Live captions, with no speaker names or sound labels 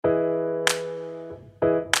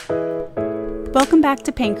Welcome back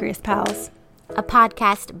to Pancreas Pals, a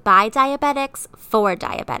podcast by diabetics for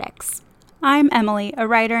diabetics. I'm Emily, a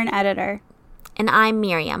writer and editor. And I'm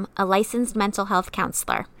Miriam, a licensed mental health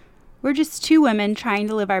counselor. We're just two women trying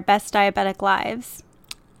to live our best diabetic lives.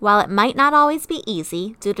 While it might not always be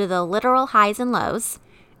easy due to the literal highs and lows,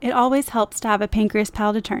 it always helps to have a Pancreas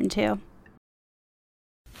Pal to turn to.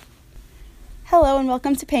 Hello and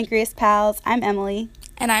welcome to Pancreas Pals. I'm Emily.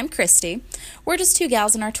 And I'm Christy. We're just two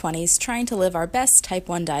gals in our 20s trying to live our best type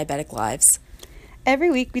 1 diabetic lives.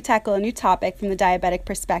 Every week we tackle a new topic from the diabetic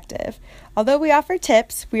perspective. Although we offer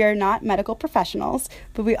tips, we are not medical professionals,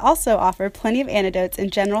 but we also offer plenty of anecdotes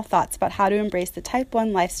and general thoughts about how to embrace the type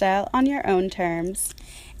 1 lifestyle on your own terms.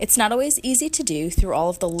 It's not always easy to do through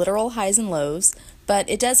all of the literal highs and lows, but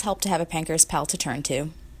it does help to have a Pancreas Pal to turn to.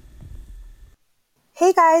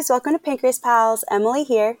 Hey guys, welcome to Pancreas Pals. Emily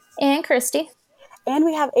here. And Christy. And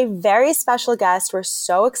we have a very special guest. We're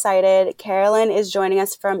so excited. Carolyn is joining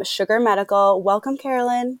us from Sugar Medical. Welcome,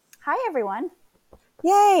 Carolyn. Hi, everyone.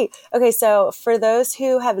 Yay. Okay, so for those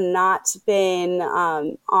who have not been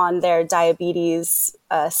on their diabetes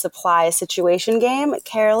supply situation game,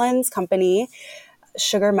 Carolyn's company,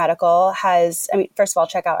 Sugar Medical, first of all,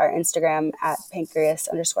 check out our Instagram at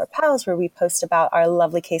pancreas_pals, where we post about our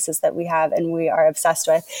lovely cases that we have and we are obsessed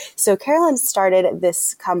with. So Carolyn started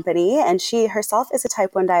this company and she herself is a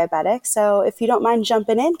type 1 diabetic. So if you don't mind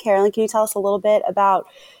jumping in, Carolyn, can you tell us a little bit about,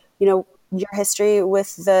 your history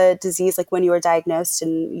with the disease, like when you were diagnosed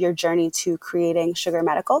and your journey to creating Sugar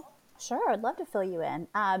Medical? Sure, I'd love to fill you in.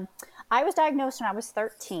 I was diagnosed when I was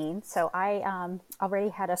 13, so I already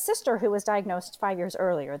had a sister who was diagnosed 5 years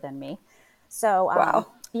earlier than me. So, wow.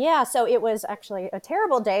 Yeah, so it was actually a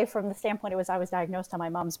terrible day from the standpoint I was diagnosed on my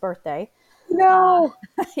mom's birthday. No.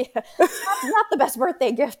 Yeah, not the best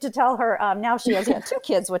birthday gift to tell her. Now she has two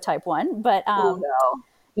kids with type 1, but oh no.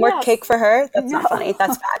 More cake for her? That's not funny.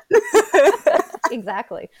 That's bad.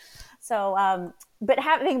 Exactly. So, but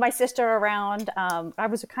having my sister around, I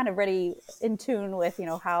was kind of ready in tune with,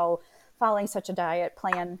 how following such a diet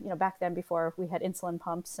plan, back then before we had insulin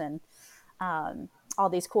pumps and all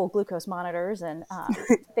these cool glucose monitors and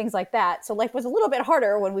things like that. So life was a little bit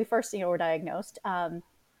harder when we first, were diagnosed,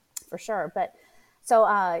 for sure. But so,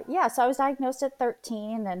 so I was diagnosed at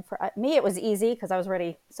 13, and for me, it was easy because I was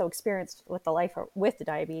already so experienced with the life with the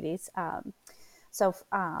diabetes.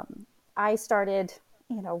 I started,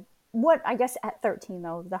 what I guess at 13,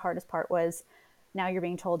 though, the hardest part was now you're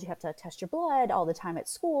being told you have to test your blood all the time at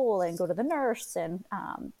school and go to the nurse. And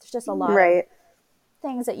there's just a lot of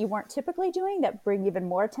things that you weren't typically doing that bring even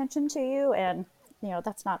more attention to you. And,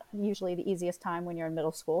 that's not usually the easiest time when you're in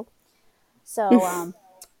middle school. So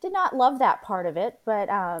did not love that part of it. But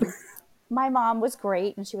my mom was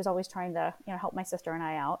great. And she was always trying to, help my sister and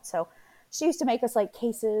I out. So she used to make us like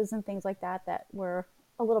cases and things like that were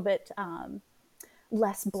a little bit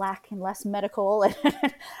less black and less medical.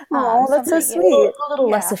 Oh, that's so sweet. A little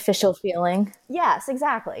less official feeling. Yes,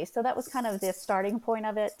 exactly. So that was kind of the starting point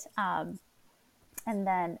of it. And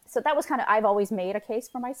then, so that was kind of, I've always made a case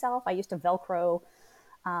for myself. I used to Velcro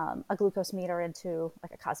a glucose meter into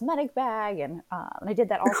like a cosmetic bag. And I did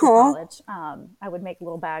that all through college. I would make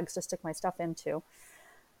little bags to stick my stuff into,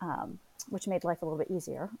 which made life a little bit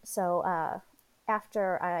easier. So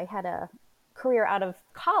after I had a career out of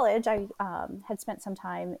college, I had spent some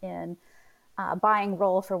time in buying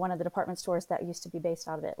roll for one of the department stores that used to be based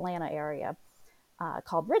out of the Atlanta area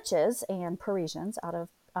called Riches and Parisians out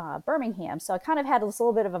of Birmingham. So I kind of had this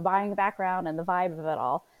little bit of a buying background and the vibe of it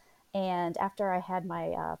all. And after I had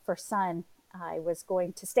my first son, I was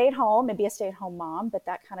going to stay at home and be a stay-at-home mom, but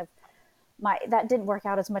that kind of that didn't work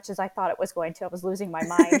out as much as I thought it was going to. I was losing my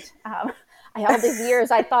mind. All these years,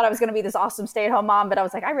 I thought I was going to be this awesome stay-at-home mom, but I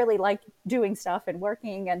was like, I really like doing stuff and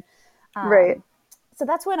working. And right. So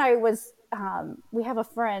that's when I was, we have a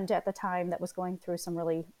friend at the time that was going through some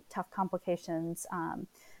really tough complications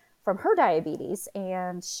from her diabetes.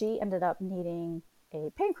 And she ended up needing a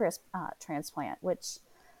pancreas transplant, which,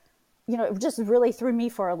 it just really threw me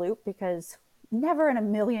for a loop because never in a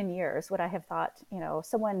million years would I have thought,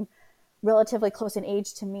 someone relatively close in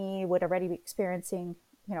age to me would already be experiencing,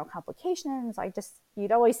 complications.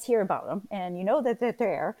 You'd always hear about them and that they're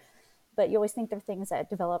there, but you always think they're things that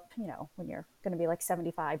develop, when you're going to be like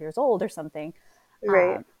 75 years old or something.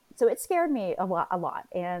 Right. So it scared me a lot.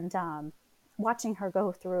 And watching her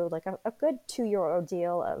go through like a good 2-year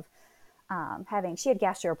ordeal of she had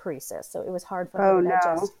gastroparesis. So it was hard for her to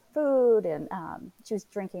digest food. And she was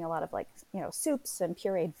drinking a lot of soups and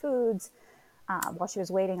pureed foods while she was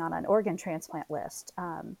waiting on an organ transplant list.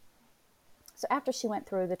 So after she went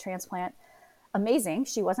through the transplant, amazing.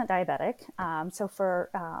 She wasn't diabetic. So for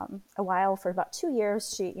a while, for about 2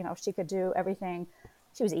 years, she could do everything.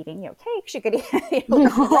 She was eating, cake. She could eat,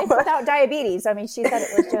 life without diabetes. I mean, she said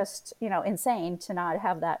it was just, insane to not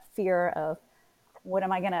have that fear of what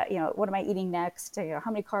am I gonna, what am I eating next?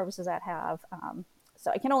 How many carbs does that have?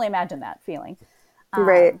 So I can only imagine that feeling.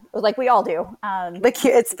 Right. Like we all do. Like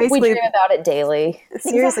it's We basically, dream about it daily.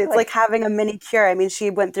 seriously, Exactly. it's like having a mini cure. I mean, she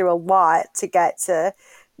went through a lot to get to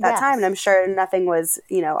that time, and I'm sure nothing was,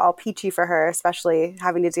 all peachy for her, especially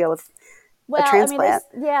having to deal with a transplant.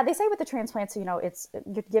 I mean, they say with the transplants, it's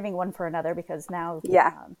you're giving one for another because now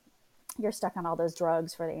you're stuck on all those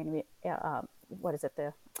drugs for the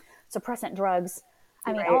the suppressant drugs.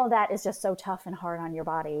 I mean, all of that is just so tough and hard on your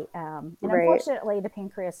body. And unfortunately, the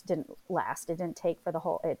pancreas didn't last. It didn't take for the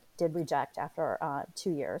whole. It did reject after 2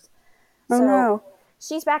 years. Oh, So no.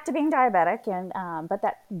 she's back to being diabetic, and but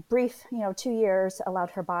that brief 2 years allowed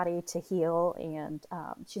her body to heal, and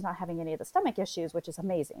she's not having any of the stomach issues, which is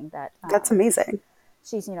amazing. That's amazing.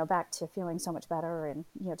 She's back to feeling so much better, and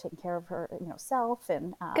taking care of her self,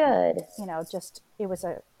 and Good. just it was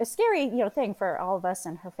a scary thing for all of us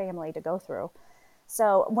and her family to go through.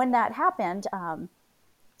 So when that happened,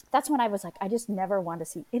 that's when I was like, I just never want to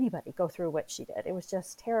see anybody go through what she did. It was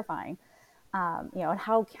just terrifying. And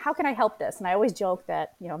how can I help this? And I always joke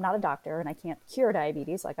that, I'm not a doctor and I can't cure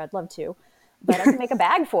diabetes, like I'd love to, but I can make a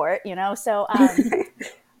bag for it, So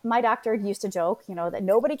my doctor used to joke, that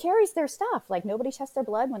nobody carries their stuff. Like nobody tests their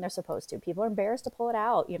blood when they're supposed to. People are embarrassed to pull it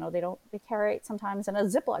out. They carry it sometimes in a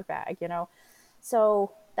Ziploc bag,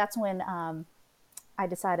 So that's when I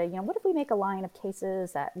decided, what if we make a line of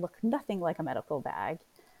cases that look nothing like a medical bag,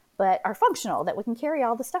 but are functional, that we can carry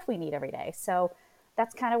all the stuff we need every day. So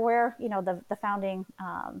that's kind of where, the founding,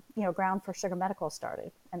 ground for Sugar Medical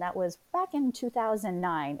started. And that was back in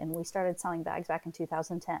 2009. And we started selling bags back in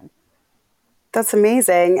 2010. That's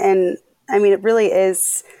amazing. And I mean, it really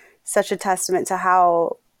is such a testament to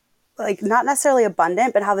how, like, not necessarily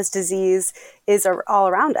abundant, but how this disease is all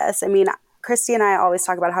around us. I mean, Christy and I always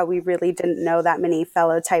talk about how we really didn't know that many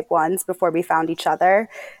fellow type 1s before we found each other.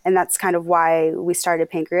 And that's kind of why we started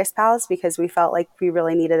Pancreas Pals, because we felt like we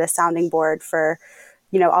really needed a sounding board for,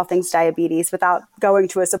 all things diabetes without going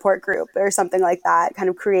to a support group or something like that, kind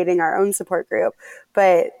of creating our own support group.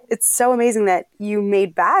 But it's so amazing that you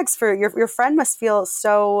made bags for your friend. Must feel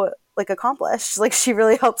so like accomplished. Like she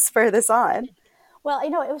really helped spur this on. Well,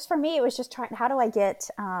 it was for me, it was just trying, how do I get,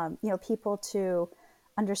 people to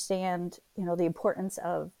understand, the importance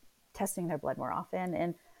of testing their blood more often.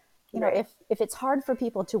 And, if it's hard for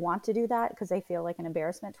people to want to do that because they feel like an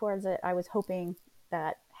embarrassment towards it, I was hoping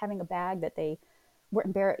that having a bag that they were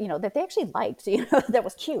embarrassed, that they actually liked, that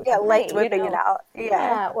was cute. Yeah, liked whipping it out.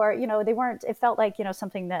 Yeah. Or, they weren't, it felt like,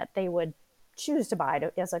 something that they would choose to buy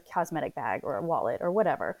as a cosmetic bag or a wallet or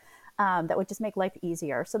whatever. That would just make life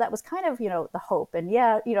easier. So that was kind of, the hope. And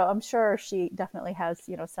I'm sure she definitely has,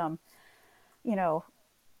 some,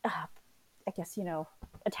 I guess,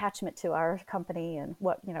 attachment to our company and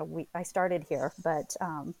what, I started here, but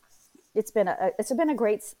it's been a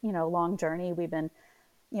great, long journey. We've been,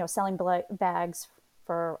 selling bags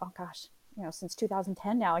for, since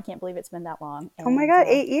 2010 now. I can't believe it's been that long. And, oh my God,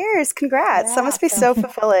 8 years. Congrats. Yeah, that must be so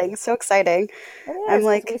fulfilling. So exciting. It is. I'm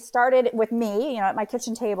like, we started with me, at my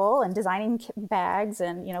kitchen table and designing bags.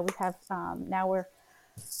 And, we have, now we're,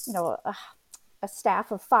 a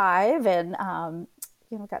staff of 5 and,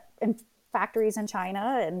 got in factories in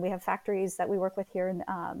China, and we have factories that we work with here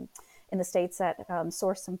in the States that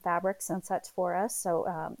source some fabrics and such for us.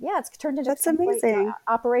 So it's turned into that's amazing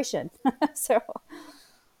operation. So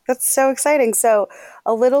that's so exciting. So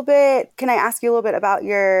a little bit, can I ask you a little bit about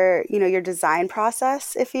your, your design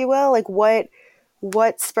process, if you will? Like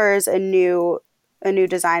what spurs a new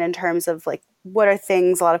design in terms of like, what are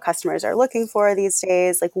things a lot of customers are looking for these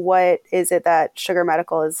days? Like, what is it that Sugar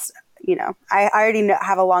Medical is, I already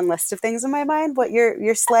have a long list of things in my mind, what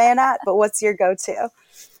you're slaying at, but what's your go-to?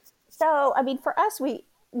 So, I mean, for us,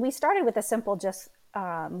 we started with a simple, just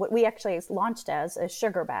what we actually launched as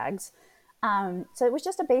sugar bags. So it was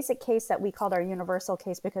just a basic case that we called our universal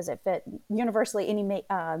case because it fit universally any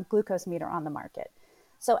glucose meter on the market.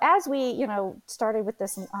 So as we, started with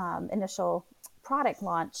this initial product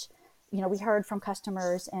launch, we heard from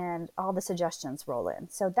customers and all the suggestions roll in.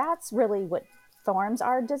 So that's really what forms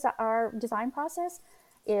our design process,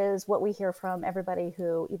 is what we hear from everybody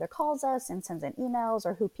who either calls us and sends in emails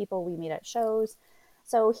or who people we meet at shows.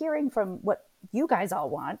 So hearing from what you guys all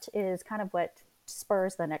want is kind of what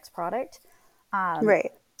spurs the next product.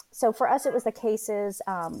 Right. So for us, it was the cases.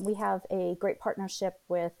 We have a great partnership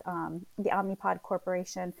with the Omnipod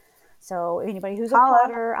Corporation. So anybody who's a Holla.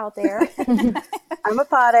 potter out there. I'm a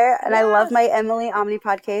potter, and I love my Emily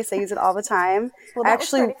Omnipod case. I use it all the time. Well, that was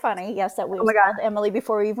pretty funny. Yes, that we Oh my God. called Emily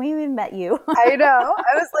before we even met you. I know.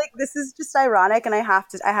 I was like, this is just ironic, and I have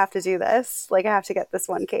to do this. Like, I have to get this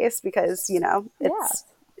one case because, you know, it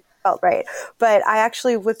felt right. But I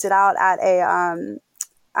actually whipped it out at a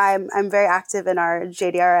I'm very active in our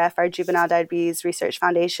JDRF, our Juvenile Diabetes Research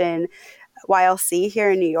Foundation, YLC here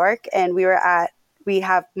in New York, and we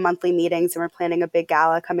have monthly meetings, and we're planning a big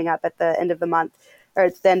gala coming up at the end of the month, or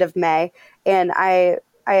at the end of May. And I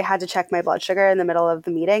had to check my blood sugar in the middle of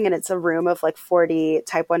the meeting, and it's a room of like 40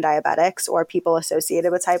 type 1 diabetics or people associated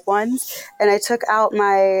with type 1s. And I took out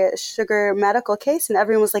my sugar medical case, and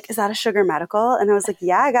everyone was like, is that a sugar medical? And I was like,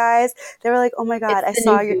 yeah, guys. They were like, oh my God, I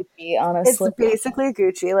saw your Gucci, honestly. It's basically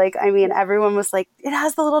Gucci. Like, I mean, everyone was like, it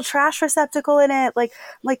has the little trash receptacle in it. Like,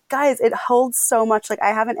 guys, it holds so much. Like,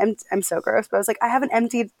 I'm so gross, but I was like, I haven't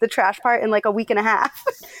emptied the trash part in like a week and a half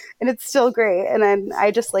and it's still great. And then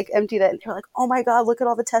I just like emptied it, and they're like, oh my God, look at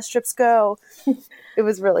all the test strips go. It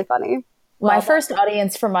was really funny. My first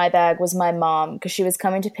audience for my bag was my mom, because she was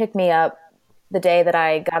coming to pick me up the day that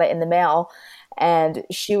I got it in the mail. And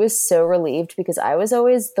she was so relieved because I was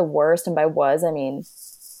always the worst. And by was, I mean,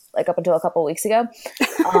 like up until a couple of weeks ago.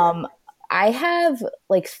 I have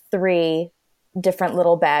like 3 different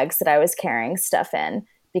little bags that I was carrying stuff in,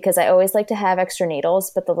 because I always like to have extra needles,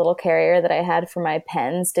 but the little carrier that I had for my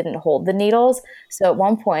pens didn't hold the needles. So at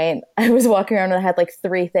one point I was walking around and I had like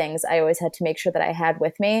 3 things I always had to make sure that I had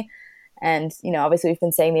with me. And, you know, obviously we've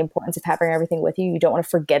been saying the importance of having everything with you. You don't want to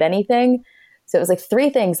forget anything. So it was like 3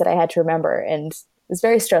 things that I had to remember, and it was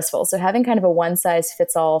very stressful. So having kind of a one size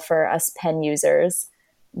fits all for us pen users,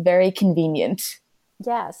 very convenient.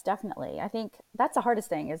 Yes, definitely. I think that's the hardest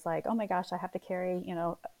thing is like, oh my gosh, I have to carry, you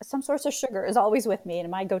know, some source of sugar is always with me. And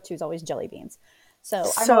my go-to is always jelly beans. So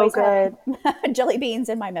I'm always good. jelly beans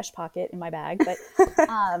in my mesh pocket in my bag. But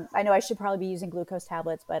I know I should probably be using glucose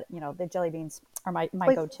tablets, but you know, the jelly beans are my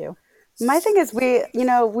go-to. My thing is we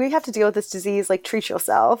have to deal with this disease. Like, treat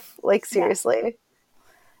yourself. Like, seriously. Yeah.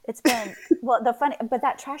 It's been, well, but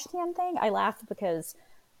that trash can thing, I laugh because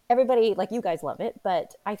everybody, like you guys love it,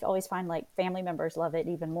 but I always find like family members love it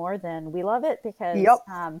even more than we love it because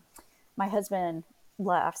my husband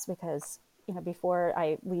laughs because, you know, before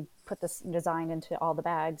we put this design into all the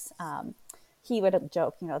bags, he would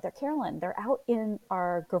joke, you know, Carolyn, they're out in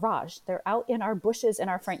our garage. They're out in our bushes in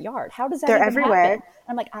our front yard. How does that even everywhere. happen?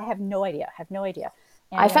 I'm like, I have no idea.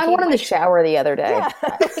 And I found one in the shower the other day.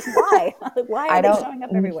 Yeah. Why? Why are they showing up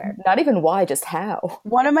everywhere? Not even why, just how.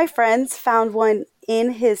 One of my friends found one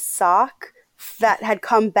in his sock that had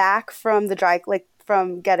come back from the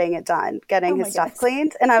from getting it done, getting his stuff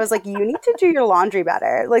cleaned. And I was like, you need to do your laundry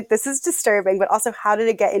better. Like, this is disturbing, but also how did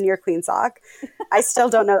it get in your clean sock? I still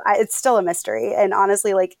don't know. It's still a mystery. And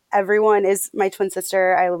honestly, like, everyone is my twin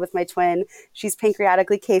sister. I live with my twin. She's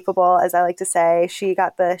pancreatically capable, as I like to say. She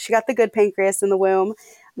got the good pancreas in the womb.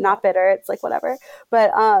 Not bitter. It's like, whatever.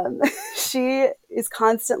 But she is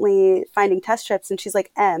constantly finding test strips, and she's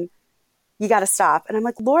like, you got to stop. And I'm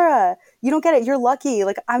like, Laura, you don't get it. You're lucky.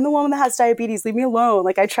 Like, I'm the woman that has diabetes. Leave me alone.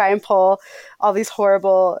 Like, I try and pull all these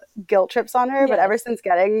horrible guilt trips on her. But ever since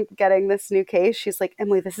getting this new case, she's like,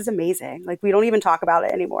 Emily, this is amazing. Like, we don't even talk about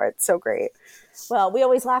it anymore. It's so great. Well, we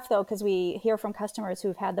always laugh though, because we hear from customers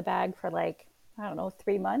who've had the bag for like, I don't know,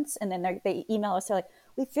 3 months. And then they email us. They're like,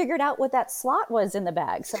 we figured out what that slot was in the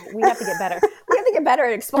bag. So we have to get better. We have to get better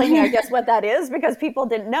at explaining, I guess, what that is, because people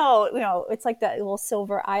didn't know, you know, it's like that little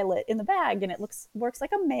silver eyelet in the bag, and it works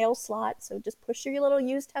like a mail slot. So just push your little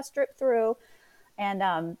used test strip through,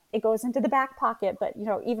 and it goes into the back pocket. But, you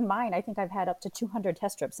know, even mine, I think I've had up to 200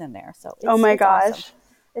 test strips in there. So oh my gosh. Awesome.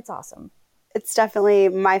 It's awesome. It's definitely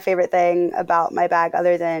my favorite thing about my bag,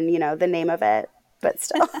 other than, you know, the name of it, but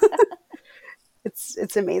still.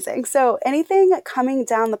 It's amazing. So anything coming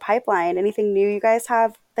down the pipeline, anything new you guys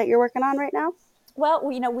have that you're working on right now?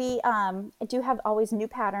 Well, you know, we do have always new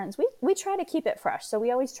patterns. We try to keep it fresh. So we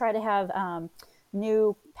always try to have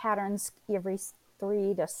new patterns every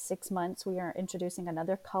 3 to 6 months. We are introducing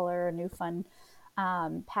another color, a new fun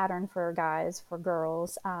pattern for guys, for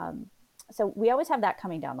girls. So we always have that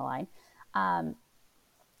coming down the line.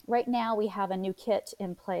 Right now we have a new kit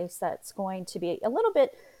in place that's going to be a little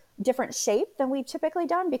bit different shape than we've typically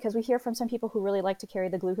done, because we hear from some people who really like to carry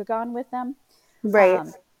the glucagon with them. Right.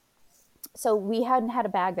 So we hadn't had a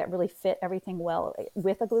bag that really fit everything well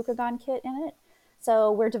with a glucagon kit in it.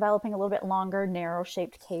 So we're developing a little bit longer, narrow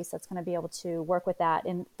shaped case that's going to be able to work with that.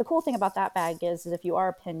 And the cool thing about that bag is if you are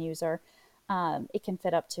a pen user, it can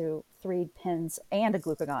fit up to 3 pens and a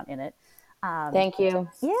glucagon in it. Thank you.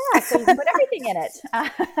 Yeah, so you can put everything in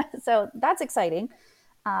it. So that's exciting.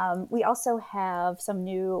 We also have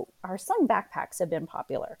our sling backpacks have been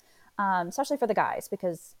popular, especially for the guys,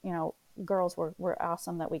 because, girls were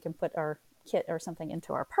awesome that we can put our kit or something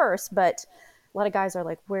into our purse, but a lot of guys are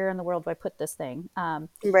like, where in the world do I put this thing?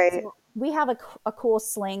 Right. So we have a cool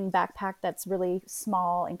sling backpack that's really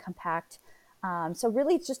small and compact. So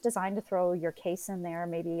really it's just designed to throw your case in there,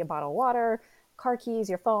 maybe a bottle of water, car keys,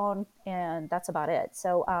 your phone, and that's about it.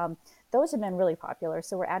 So those have been really popular.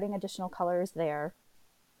 So we're adding additional colors there.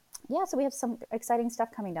 Yeah, so we have some exciting stuff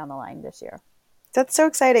coming down the line this year. That's so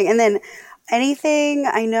exciting. And then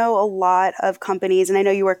I know a lot of companies, and I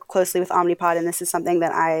know you work closely with Omnipod, and this is something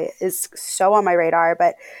that is so on my radar,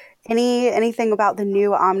 but anything about the new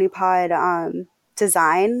Omnipod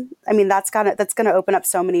design? I mean, that's gonna open up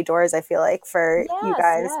so many doors, I feel like, for you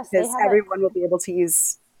guys, because everyone will be able to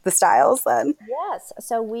use the styles then. Yes.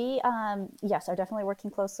 So we are definitely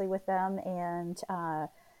working closely with them, and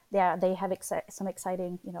they have some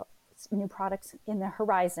exciting, new products in the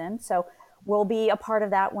horizon. So we'll be a part of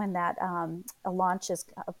that when that launch is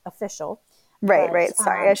official. Right.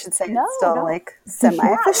 Sorry, I should say it's still like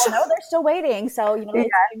semi-official. No, they're still waiting. So,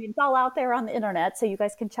 it's all out there on the internet, so you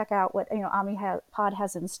guys can check out what, Omnipod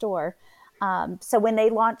has in store. So when they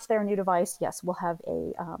launch their new device, yes, we'll have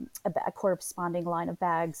a corresponding line of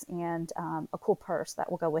bags and a cool purse that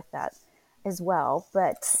will go with that as well.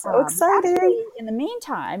 But so exciting! Actually, in the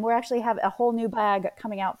meantime, we actually have a whole new bag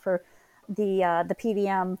coming out for the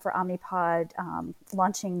PDM for Omnipod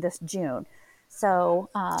launching this June. So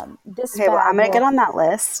this okay, well, I'm gonna get on that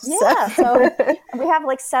list. Yeah, so we have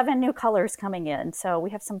like 7 new colors coming in. So we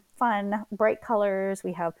have some fun, bright colors.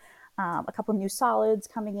 We have a couple new solids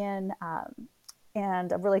coming in,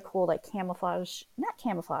 and a really cool not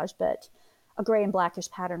camouflage, but a gray and blackish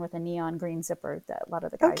pattern with a neon green zipper that a lot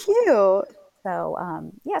of the guys. Oh, cute.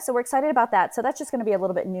 So so we're excited about that. So that's just going to be a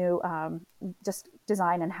little bit new, just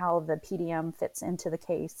design and how the PDM fits into the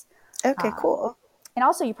case. Okay, cool. And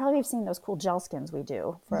also, you probably have seen those cool gel skins we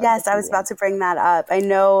do. Yes, I was about to bring that up. I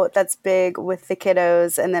know that's big with the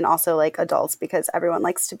kiddos and then also like adults, because everyone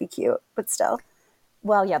likes to be cute, but still.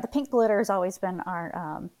 Well, yeah, the pink glitter has always been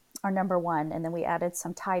our number one. And then we added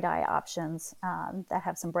some tie-dye options that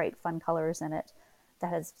have some bright, fun colors in it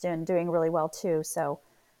that has been doing really well too. So,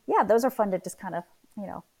 yeah, those are fun to just kind of,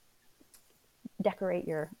 decorate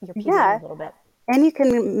your PDM a little bit. And you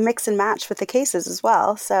can mix and match with the cases as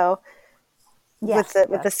well. So with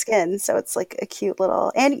the skin. So it's like a cute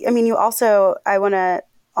little, and I mean, I want to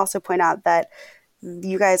also point out that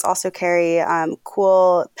you guys also carry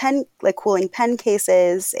cool cooling pen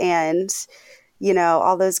cases and,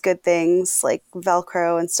 all those good things like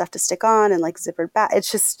Velcro and stuff to stick on and like zippered back.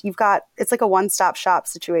 It's just, it's like a one-stop shop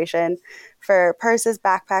situation for purses,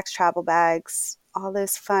 backpacks, travel bags, all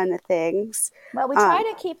those fun things. Well, we try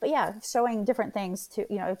to keep, showing different things too.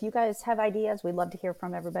 If you guys have ideas, we'd love to hear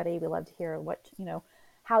from everybody. We love to hear what,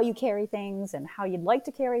 how you carry things and how you'd like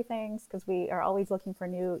to carry things, because we are always looking for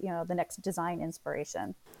new, the next design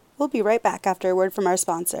inspiration. We'll be right back after a word from our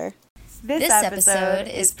sponsor. This episode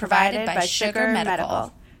is provided by Sugar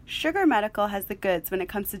Medical. Sugar Medical has the goods when it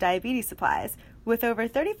comes to diabetes supplies. With over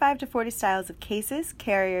 35 to 40 styles of cases,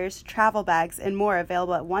 carriers, travel bags, and more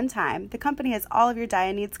available at one time, the company has all of your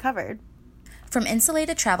dia needs covered. From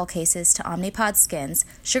insulated travel cases to Omnipod skins,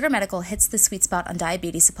 Sugar Medical hits the sweet spot on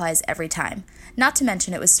diabetes supplies every time. Not to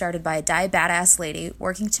mention it was started by a badass lady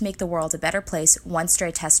working to make the world a better place one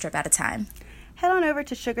stray test strip at a time. Head on over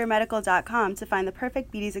to sugarmedical.com to find the perfect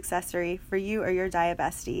Beaties accessory for you or your dia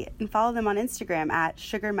bestie, and follow them on Instagram at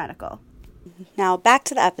sugarmedical. Now back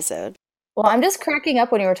to the episode. Well, I'm just cracking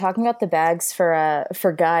up when you were talking about the bags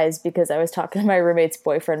for guys, because I was talking to my roommate's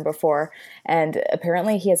boyfriend before, and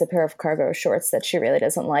apparently he has a pair of cargo shorts that she really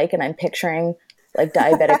doesn't like, and I'm picturing like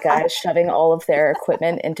diabetic guys shoving all of their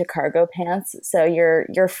equipment into cargo pants. So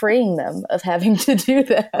you're freeing them of having to do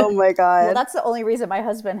that. Oh my God. Well, that's the only reason my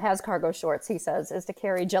husband has cargo shorts, he says, is to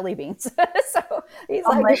carry jelly beans. So he's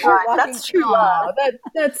oh my God, that's true love.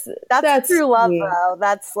 That's true love, though.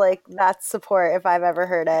 That's support if I've ever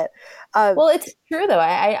heard it. Well, it's true though.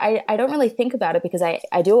 I don't really think about it because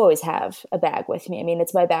I do always have a bag with me. I mean,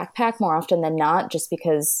 it's my backpack more often than not, just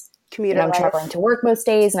because I'm traveling to work most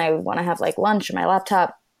days and I want to have like lunch and my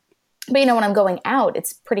laptop. But when I'm going out,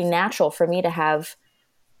 it's pretty natural for me to have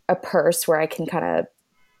a purse where I can kind of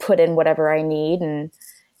put in whatever I need. And,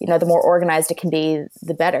 the more organized it can be,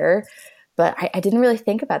 the better. But I didn't really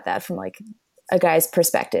think about that from like a guy's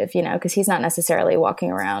perspective, because he's not necessarily walking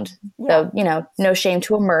around. Yeah. So, no shame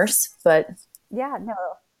to immerse, but yeah, no.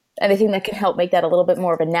 anything that can help make that a little bit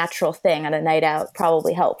more of a natural thing on a night out,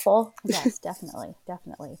 probably helpful. Yes, definitely.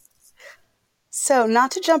 Definitely. So,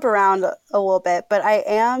 not to jump around a little bit, but I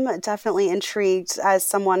am definitely intrigued as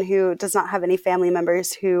someone who does not have any family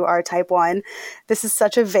members who are type 1. This is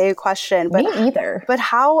such a vague question, but Me either. But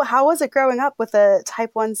how was it growing up with a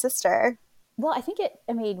type 1 sister? Well, I think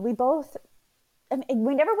we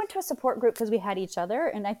never went to a support group because we had each other.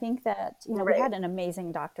 And I think that, Right. we had an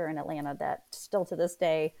amazing doctor in Atlanta that still to this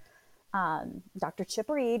day, Dr. Chip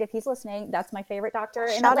Reed, if he's listening, that's my favorite doctor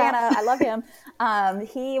in Shout Atlanta. out. I love him.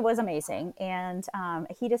 He was amazing. And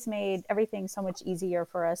he just made everything so much easier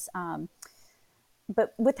for us.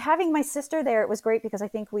 But with having my sister there, it was great because I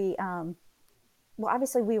think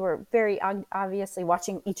obviously we were very obviously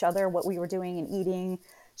watching each other, what we were doing and eating.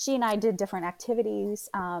 She and I did different activities.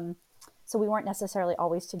 So we weren't necessarily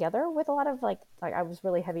always together with a lot of like I was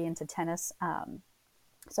really heavy into tennis.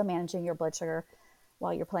 So managing your blood sugar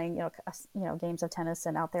while you're playing, games of tennis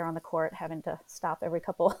and out there on the court, having to stop every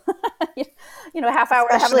couple, half hour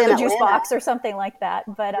to have Especially in another juice Atlanta. box or something like that.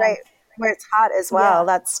 But Right. Where it's hot as well. Yeah.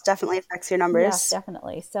 That's definitely affects your numbers. Yes,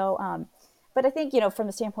 definitely. So, but I think, from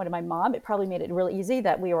the standpoint of my mom, it probably made it really easy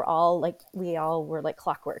that we all were like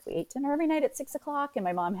clockwork. We ate dinner every night at 6:00 and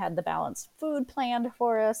my mom had the balanced food planned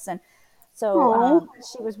for us. And so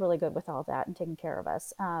she was really good with all that and taking care of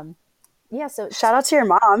us. So Shout out to your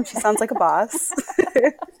mom. She sounds like a boss.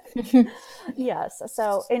 yes.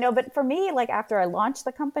 So, but for me, like after I launched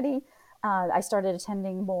the company, I started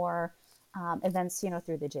attending more events,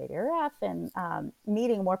 through the JDRF and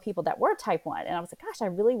meeting more people that were type 1. And I was like, gosh, I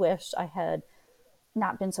really wish I had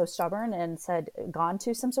not been so stubborn and gone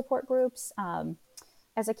to some support groups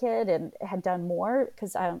as a kid and had done more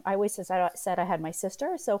because I always said I had my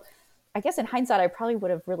sister. So I guess in hindsight, I probably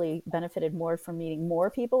would have really benefited more from meeting more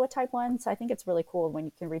people with type 1. So I think it's really cool when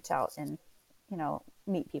you can reach out and,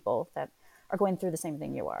 meet people that are going through the same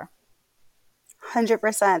thing you are.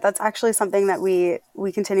 100%. That's actually something that we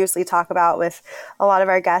continuously talk about with a lot of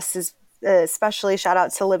our guests, is especially shout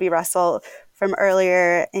out to Libby Russell from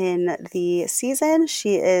earlier in the season.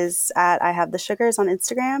 She is at I Have the Sugars on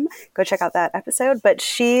Instagram. Go check out that episode. But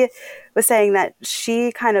she was saying that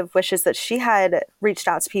she kind of wishes that she had reached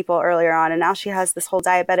out to people earlier on, and now she has this whole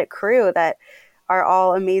diabetic crew that are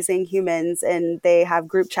all amazing humans, and they have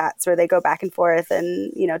group chats where they go back and forth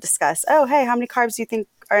and, discuss, oh, hey, how many carbs do you think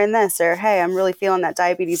are in this? Or, hey, I'm really feeling that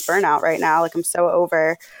diabetes burnout right now. Like, I'm so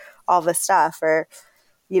over all this stuff. Or,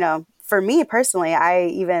 for me personally, I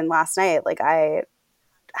even last night, like I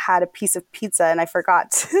had a piece of pizza and I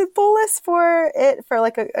forgot to bolus for it for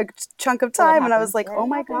like a chunk of time. And I was like, oh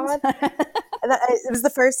my God. It was the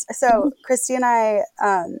first. So Christy and I,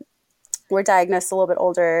 were diagnosed a little bit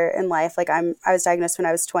older in life. Like I was diagnosed when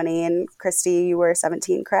I was 20, and Christy, you were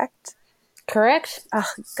 17, correct? Correct. Oh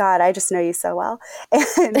God, I just know you so well.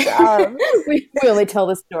 And we only tell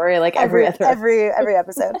the story like every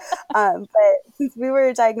episode. But since we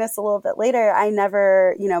were diagnosed a little bit later, I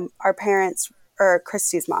never, our parents, or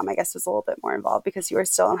Christy's mom, I guess, was a little bit more involved because you were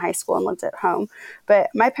still in high school and lived at home.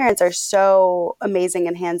 But my parents are so amazing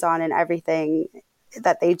and hands-on in everything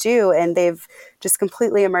that they do, and they've just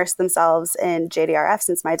completely immersed themselves in JDRF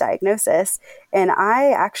since my diagnosis. And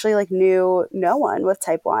I actually knew no one with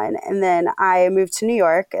type 1. And then I moved to New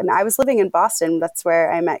York, and I was living in Boston. That's where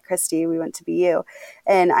I met Christy. We went to BU,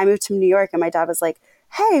 and I moved to New York, and my dad was like,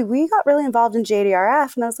 hey, we got really involved in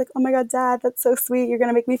JDRF. And I was like, oh my God, Dad, that's so sweet. You're going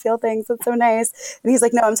to make me feel things. That's so nice. And he's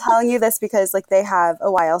like, no, I'm telling you this because they have a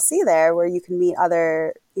YLC there where you can meet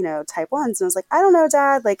other, type 1s. And I was like, I don't know,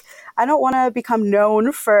 Dad. I don't want to become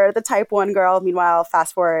known for the type 1 girl. Meanwhile,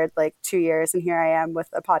 fast forward 2 years, and here I am with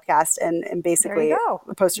a podcast and basically a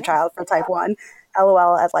poster child for type 1,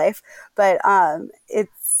 LOL at life. But so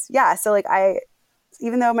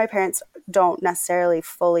even though my parents don't necessarily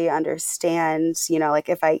fully understand,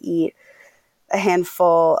 if I eat a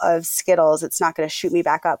handful of Skittles, it's not going to shoot me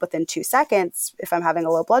back up within 2 seconds if I'm having a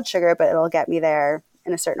low blood sugar, but it'll get me there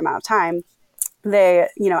in a certain amount of time. I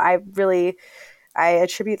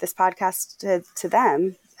attribute this podcast to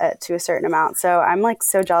them to a certain amount. So I'm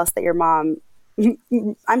so jealous that your mom,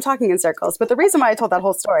 I'm talking in circles, but the reason why I told that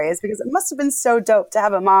whole story is because it must have been so dope to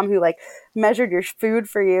have a mom who measured your food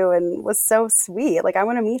for you and was so sweet. I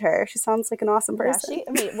want to meet her. She sounds like an awesome person.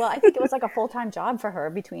 Yeah, I think it was a full-time job for her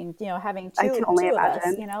between, having two of us,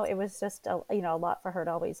 it was just, a lot for her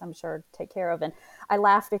to always, I'm sure, take care of. And I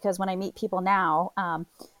laugh because when I meet people now,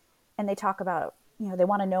 and they talk about, they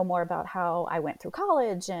want to know more about how I went through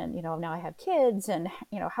college and, now I have kids and,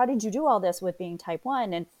 how did you do all this with being type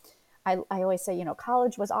 1? And I always say,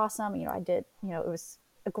 college was awesome. I did, it was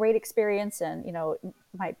a great experience, and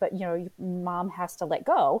but mom has to let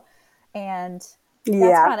go, and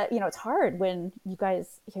that's kind of, it's hard when you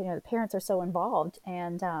guys, the parents are so involved.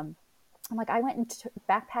 And I'm like, I went and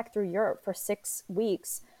backpacked through Europe for 6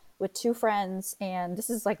 weeks with 2 friends, and this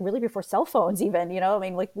is like really before cell phones even, I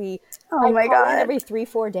mean, like I call in every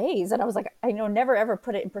 3-4 days, and I was like, I never ever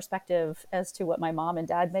put it in perspective as to what my mom and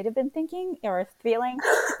dad might have been thinking or feeling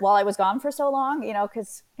while I was gone for so long,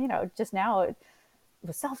 because just now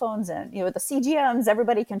with cell phones and with the CGMs,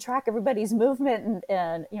 everybody can track everybody's movement,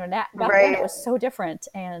 and back then it was so different.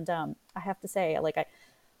 And I have to say, like,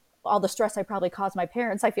 all the stress I probably caused my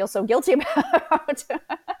parents, I feel so guilty about.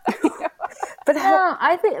 But no,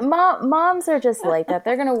 I think moms are just like that.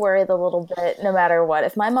 They're going to worry the little bit no matter what.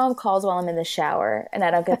 If my mom calls while I'm in the shower and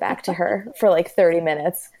I don't get back to her for like 30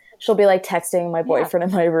 minutes, she'll be like texting my boyfriend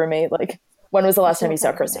and my roommate, like, when was the last time you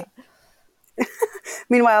saw Christy?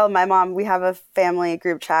 Meanwhile, my mom, we have a family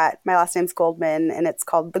group chat. My last name's Goldman, and it's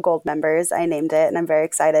called the Gold Members. I named it, and I'm very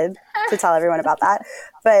excited to tell everyone about that.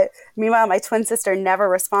 But meanwhile, my twin sister never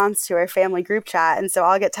responds to our family group chat, and so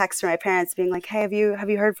I'll get texts from my parents being like, "Hey, have you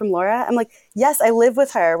heard from Laura?" I'm like, "Yes, I live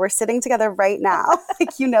with her. We're sitting together right now.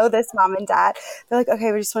 Like, this, Mom and Dad." They're like,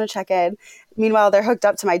 "Okay, we just want to check in." Meanwhile, they're hooked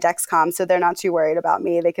up to my Dexcom, so they're not too worried about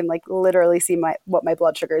me. They can like literally see what my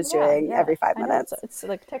blood sugar is doing every 5 minutes. It's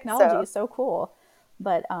like technology is so cool.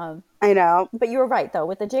 But I know. But you were right though.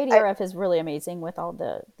 With the JDRF is really amazing with all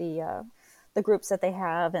the groups that they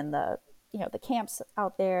have, and the the camps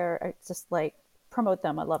out there. It's just like, promote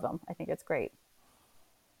them. I love them. I think it's great.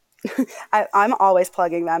 I'm always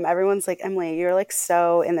plugging them. Everyone's like, "Emily, you're like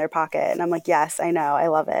so in their pocket," and I'm like, "Yes, I know. I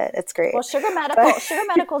love it. It's great." Well, Sugar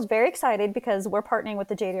Medical is very excited because we're partnering with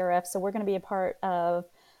the JDRF, so we're going to be a part of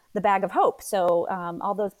the Bag of Hope. So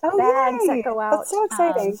all those bags that go out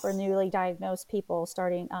for newly diagnosed people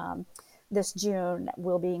starting this June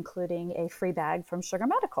will be including a free bag from Sugar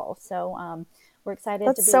Medical. So we're excited.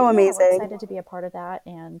 That's so amazing. We're excited to be a part of that,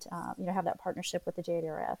 and have that partnership with the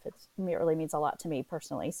JDRF. It really means a lot to me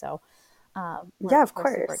personally. So of course,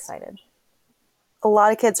 we're super excited. A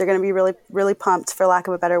lot of kids are going to be really, really pumped, for lack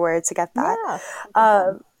of a better word, to get that.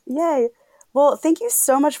 Yay. Well, thank you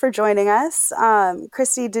so much for joining us.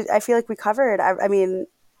 Christy, I feel like we covered, I mean,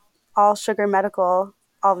 all Sugar Medical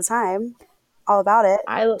all the time, all about it.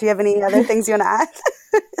 Do you have any other things you want to add?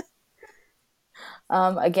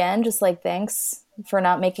 Again, just like, thanks for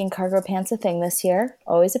not making cargo pants a thing this year.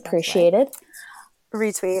 Always appreciated.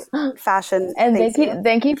 Retweet. Fashion. And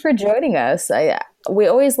thank you for joining us. We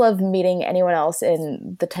always love meeting anyone else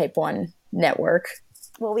in the Type 1 network.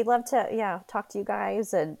 Well, we'd love to, talk to you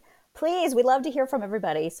guys, and please, we'd love to hear from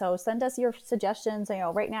everybody. So send us your suggestions.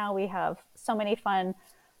 Right now we have so many fun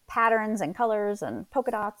patterns and colors and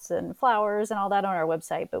polka dots and flowers and all that on our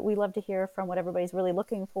website, but we love to hear from what everybody's really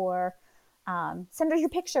looking for. Send us your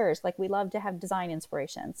pictures. Like, we love to have design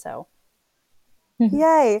inspiration. So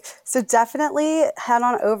yay. So definitely head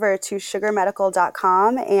on over to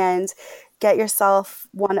sugarmedical.com and get yourself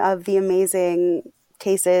one of the amazing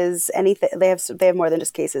cases. Anything, they have more than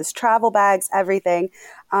just cases, travel bags, everything.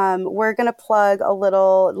 We're going to plug a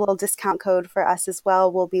little discount code for us as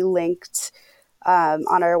well. Will be linked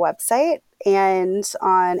on our website, and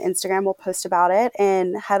on Instagram we'll post about it.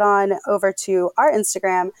 And head on over to our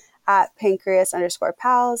Instagram at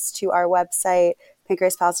pancreas_pals, to our website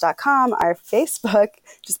pancreaspals.com, our Facebook,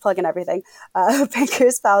 just plugging everything,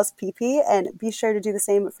 Pancreas Pals PP, and be sure to do the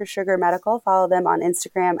same for Sugar Medical. Follow them on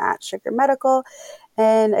Instagram at Sugar Medical,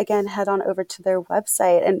 and again, head on over to their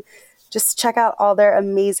website and just check out all their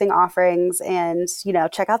amazing offerings, and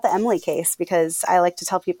check out the Emily case, because I like to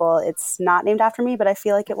tell people it's not named after me, but I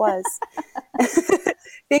feel like it was.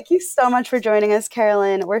 Thank you so much for joining us,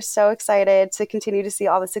 Carolyn. We're so excited to continue to see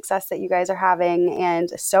all the success that you guys are having, and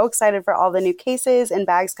so excited for all the new cases and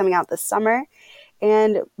bags coming out this summer.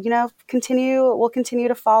 And, we'll continue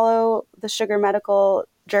to follow the Sugar Medical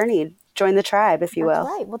journey. Join the tribe, if you will.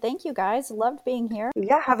 That's right. Well, thank you guys. Loved being here.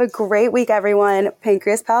 Yeah, have a great week, everyone.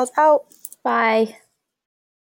 Pancreas Pals out. Bye.